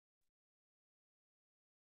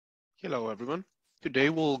Hello everyone. Today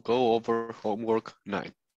we'll go over homework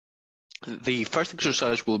 9. The first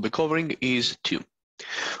exercise we'll be covering is 2.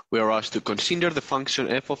 We are asked to consider the function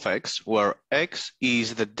f of x, where x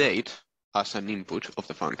is the date as an input of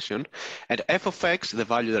the function, and f of x, the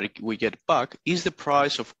value that we get back, is the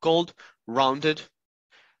price of gold rounded,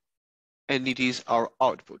 and it is our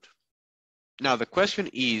output. Now the question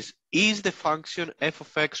is the function f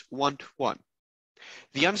of x one-to-one?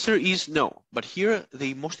 The answer is no, but here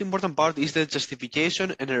the most important part is the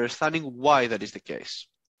justification and understanding why that is the case.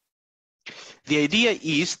 The idea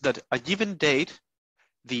is that a given date,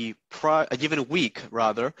 a given week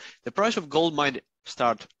rather, the price of gold might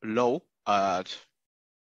start low at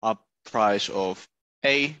a price of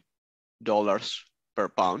 $8 per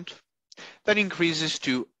pound, then increases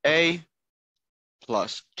to A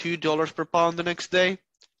plus $2 per pound the next day,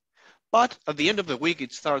 but at the end of the week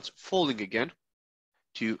it starts falling again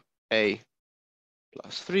to A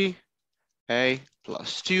plus 3, A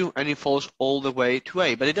plus 2, and it falls all the way to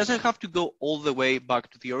A, but it doesn't have to go all the way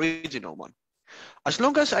back to the original one. As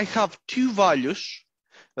long as I have two values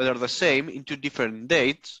that are the same in two different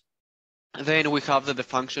dates, then we have that the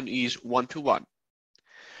function is one-to-one.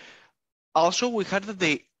 Also, we have that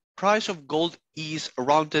the price of gold is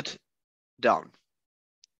rounded down.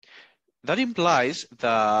 That implies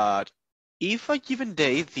that if a given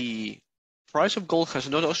day the price of gold has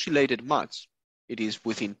not oscillated much, it is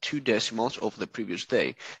within 2 decimals of the previous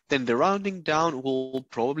day, then the rounding down will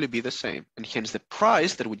probably be the same, and hence the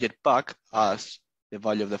price that we get back as the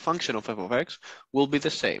value of the function of f of x will be the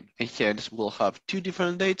same, and hence we'll have two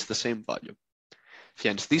different dates, the same value.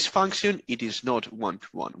 Hence this function, it is not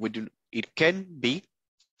one-to-one. It can be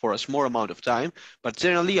for a small amount of time, but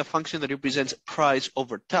generally a function that represents price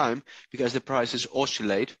over time, because the prices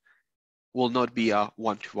oscillate, will not be a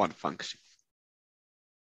one-to-one function.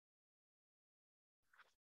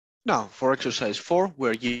 Now, for exercise 4,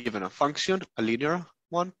 we're given a function, a linear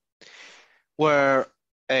one, where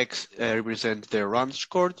x represents the runs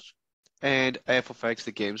scored and f of x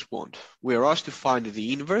the games won. We are asked to find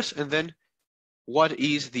the inverse, and then what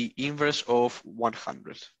is the inverse of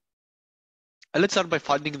 100? And let's start by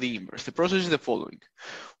finding the inverse. The process is the following.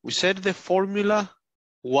 We set the formula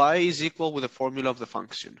y is equal with the formula of the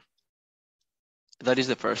function. That is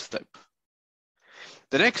the first step.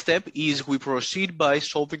 The next step is we proceed by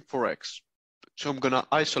solving for x. So I'm going to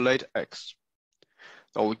isolate x.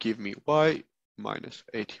 That will give me y minus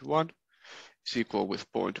 81 is equal with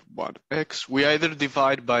 0.1x. We either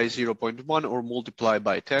divide by 0.1 or multiply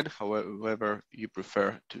by 10, however you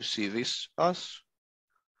prefer to see this as.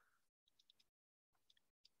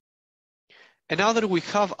 And now that we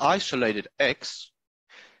have isolated x,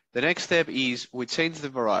 the next step is we change the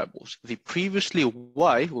variables. The previously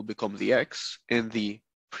y will become the x, and the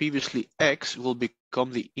previously x will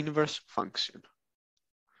become the inverse function.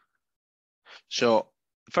 So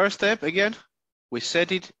first step, again, we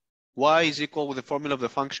set it y is equal with the formula of the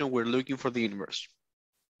function. We're looking for the inverse.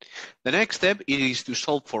 The next step is to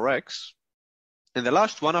solve for x. And the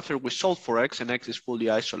last one, after we solve for x and x is fully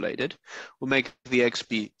isolated, we make the x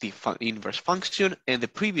be the inverse function, and the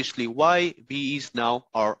previously y b is now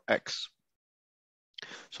our x.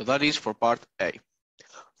 So that is for part A.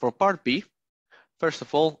 For part B, first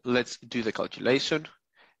of all, let's do the calculation.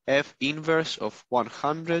 F inverse of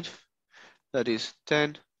 100, that is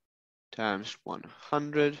 10 times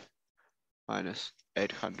 100 minus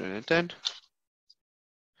 810.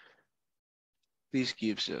 This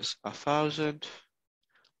gives us 1000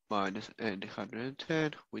 minus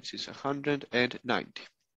 810, which is 190.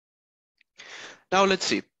 Now let's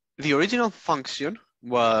see. The original function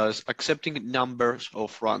was accepting numbers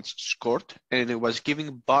of runs scored, and it was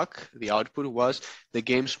giving back, the output was the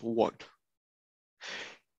games won.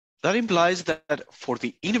 That implies that for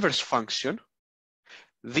the inverse function,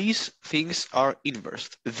 these things are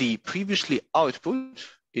inversed. The previously output,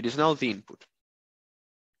 it is now the input.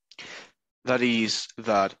 That is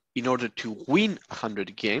that in order to win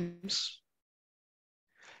 100 games,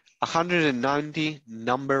 190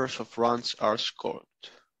 numbers of runs are scored.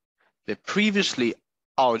 The previously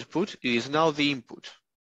output is now the input.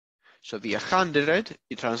 So the 100,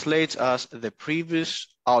 it translates as the previous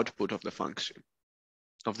output of the function,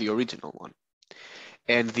 of the original one.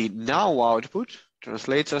 And the now output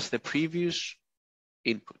translates as the previous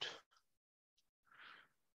input.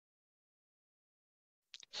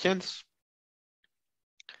 Hence,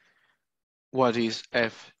 what is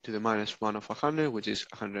f to the minus 1 of 100, which is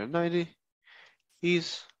 190,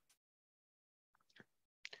 is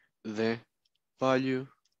the value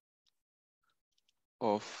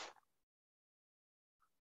of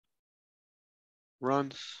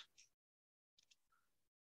runs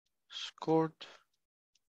scored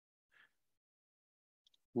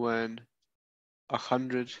when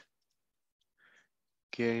 100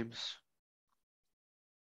 games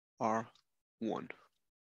are won.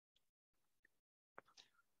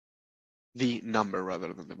 The number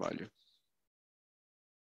rather than the value.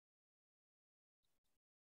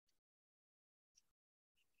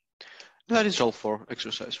 That is all for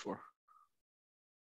exercise 4.